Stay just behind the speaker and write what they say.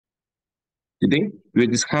Today, we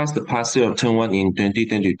discuss the past year of Term 1 in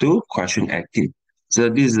 2022, question 18. So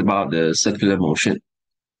this is about the circular motion.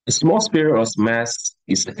 A small sphere of mass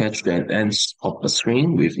is attached to an end of a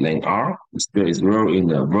string with length r. The sphere is rolled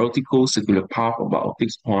in a vertical circular path about a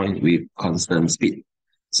fixed point with constant speed.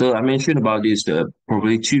 So I mentioned about this,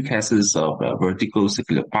 probably two cases of vertical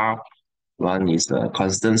circular path. One is the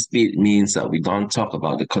constant speed means that we don't talk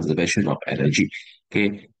about the conservation of energy.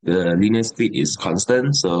 Okay, the linear speed is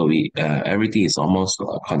constant, so we everything is almost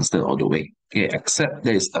constant all the way. Okay, except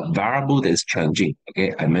there is a variable that is changing.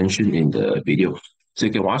 Okay, I mentioned in the video, so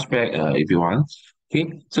you can watch back if you want.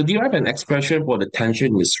 Okay, so derive an expression for the tension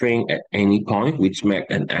in the string at any point, which make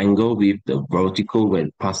an angle with the vertical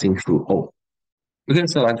when passing through O. Okay,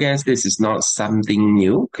 so I guess this is not something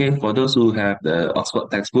new. Okay, for those who have the Oxford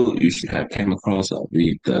textbook, you should have came across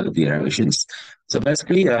with the derivations. So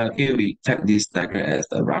basically, here we take this diagram as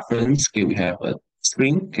a reference. Okay, we have a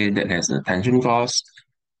string, okay, that has a tension force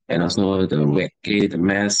and also the weight, okay, the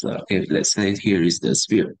mass. Okay, let's say here is the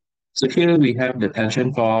sphere. So here we have the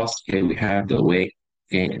tension force, okay, we have the weight,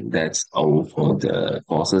 okay, and that's all for the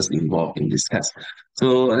forces involved in this test.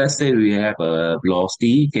 So let's say we have a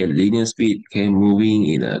velocity, okay, linear speed, okay, moving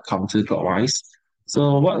in a counterclockwise.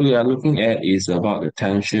 So what we are looking at is about the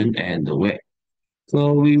tension and the weight.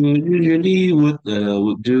 So we would usually would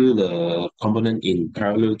do the component in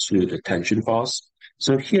parallel to the tension force.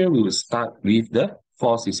 So here we will start with the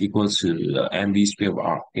force is equal to mv squared over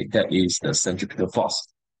r. Okay, that is the centripetal force.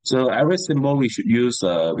 So every symbol we should use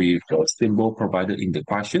with the symbol provided in the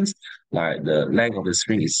questions, like the length of the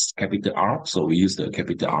string is capital R, so we use the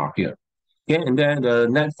capital R here. Okay, and then the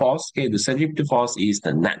net force, okay, the centripetal force is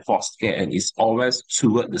the net force, okay, and it's always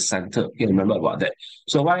toward the center. Okay, remember about that.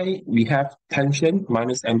 So why we have tension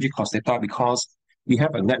minus mg cos theta? Because we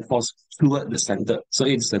have a net force toward the center. So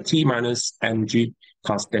it's the T minus mg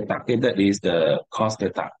cos theta. Okay, that is the cos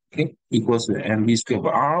theta. Okay, equals to mv squared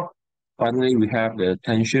over r. Finally, we have the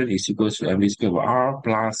tension is equals to mv squared over r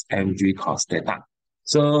plus mg cos theta.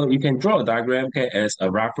 So you can draw a diagram, okay, as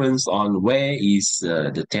a reference on where is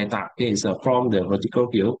the theta. Okay, it's from the vertical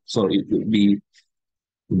view. So it would be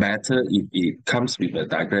better if it comes with a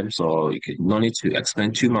diagram. So you can no need to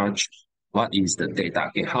explain too much what is the theta,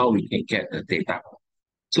 okay, how we can get the theta.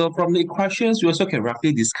 So from the equations, we also can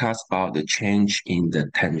roughly discuss about the change in the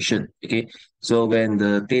tension. Okay, so when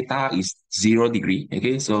the theta is 0 degree,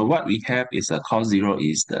 okay, so what we have is a cos zero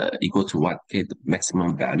is the equal to what? Okay, the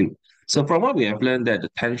maximum value. So from what we have learned that the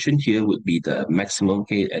tension here would be the maximum,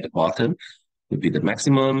 okay, at the bottom would be the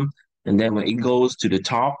maximum. And then when it goes to the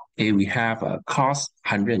top, okay, we have a cos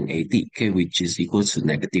 180, okay, which is equal to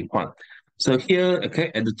 -1. So here,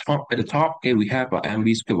 okay, at the top, okay, we have a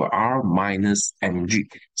mv squared over r minus mg.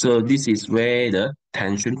 So this is where the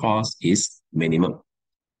tension force is minimum.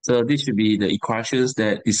 So this should be the equations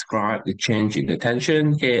that describe the change in the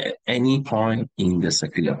tension, okay, at any point in the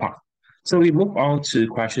circular path. So we move on to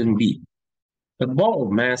question B. A ball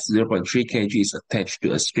of mass 0.3 kg is attached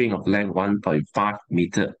to a string of length 1.5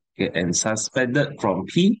 meter, okay, and suspended from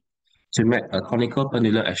P to make a conical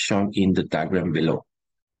pendulum as shown in the diagram below.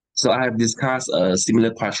 So I have discussed a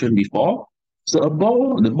similar question before. So the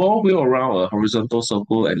ball will around a horizontal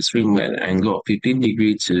circle and swing at an angle of 15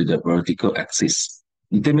 degrees to the vertical axis.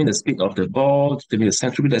 Determine the speed of the ball, determine the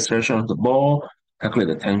centripetal acceleration of the ball, calculate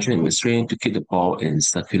the tension in the string to keep the ball in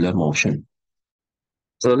circular motion.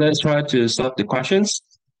 So let's try to solve the questions.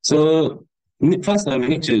 So first, we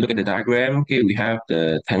need to look at the diagram. Okay, we have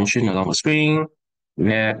the tension along the string.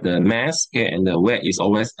 We have the mass, okay, and the weight is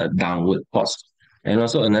always a downward force. And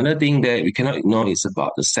also another thing that we cannot ignore is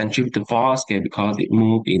about the centripetal force, okay, because it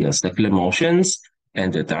moves in a circular motions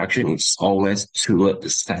and the direction is always toward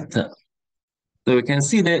the center. So we can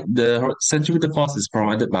see that the centripetal force is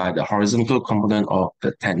provided by the horizontal component of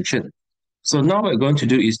the tension. So now what we're going to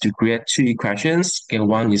do is to create two equations. Okay,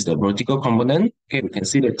 one is the vertical component. Okay, we can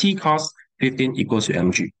see that T cos 15 equals to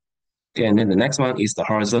mg. Okay, and then the next one is the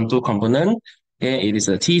horizontal component. Okay, it is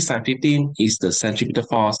a T sine 15 is the centripetal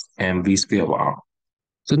force mv squared over r.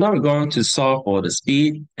 So now we're going to solve for the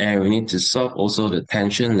speed and we need to solve also the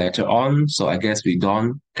tension later on. So I guess we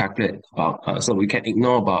don't calculate about, so we can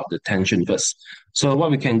ignore about the tension first. So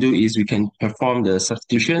what we can do is we can perform the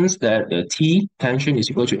substitutions that the T tension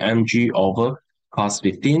is equal to mg over cos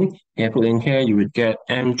 15. And put in here, you would get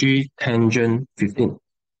mg tangent 15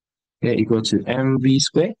 okay, equal to mv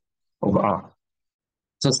squared over r.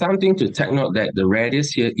 So something to take note that the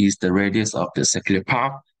radius here is the radius of the circular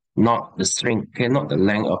path, not the string, okay, not the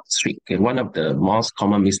length of the string. Okay, one of the most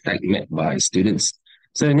common mistakes made by students.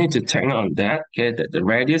 So you need to take note of that, okay, that the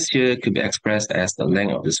radius here could be expressed as the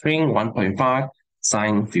length of the string, 1.5,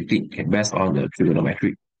 sine 15, okay, based on the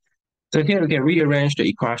trigonometry. So here we can rearrange the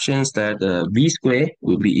equations that v squared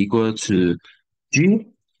will be equal to g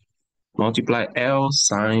multiply L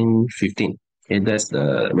sine 15. Okay, that's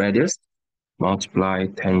the radius multiply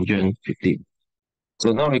tangent 15.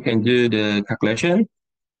 So now we can do the calculation.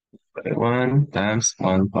 1 times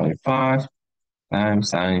 1.5 times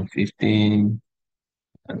sine 15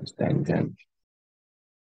 times tangent.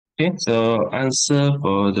 Okay, so answer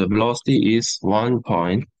for the velocity is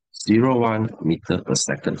 1.01 meter per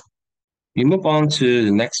second. We move on to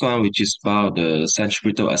the next one, which is about the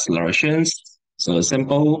centripetal accelerations. So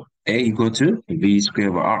simple, A equal to V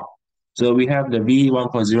squared over R. So we have the V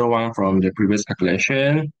 1.01 from the previous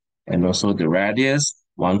calculation, and also the radius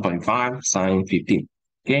 1.5 sine 15.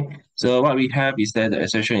 Okay, so what we have is that the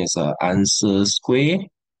expression is answer square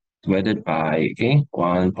divided by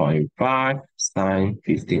 1.5 sine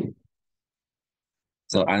 15.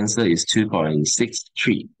 So answer is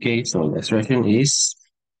 2.63. Okay, so the expression is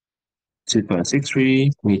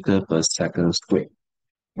 2.63 meter per second squared.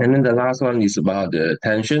 And then the last one is about the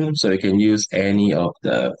tension. So you can use any of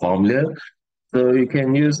the formula. So you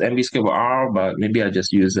can use mv squared over r, but maybe I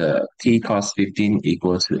just use t cos 15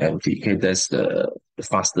 equals to mt. Okay, that's the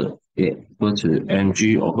faster. Okay, equal to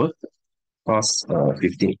mg over cos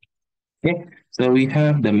 15. Okay, so we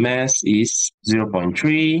have the mass is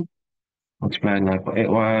 0.3 multiply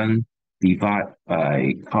 9.81 divided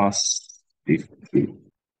by cos 15.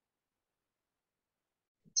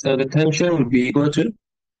 So the tension would be equal to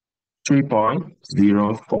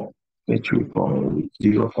 3.04,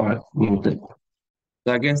 3.05 Newton.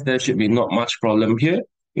 So I guess there should be not much problem here.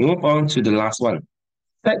 We move on to the last one.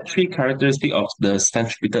 Set three characteristics of the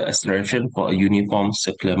centripetal acceleration for a uniform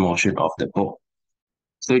circular motion of the ball.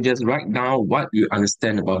 So just write down what you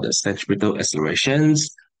understand about the centripetal accelerations,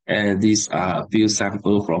 and these are a few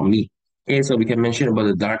samples from me. Okay, so we can mention about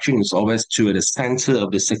the direction is always to the center of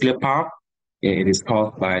the circular path. Okay, it is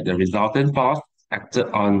caused by the resultant force acted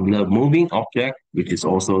on the moving object, which is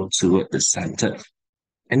also toward the center.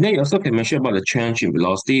 And then you also can mention about the change in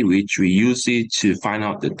velocity, which we use it to find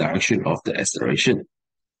out the direction of the acceleration.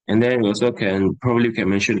 And then we also can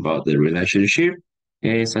mention about the relationship,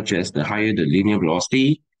 okay, such as the higher the linear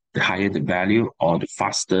velocity, the higher the value, or the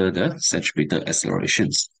faster the centripetal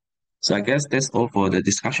accelerations. So I guess that's all for the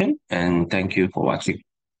discussion, and thank you for watching.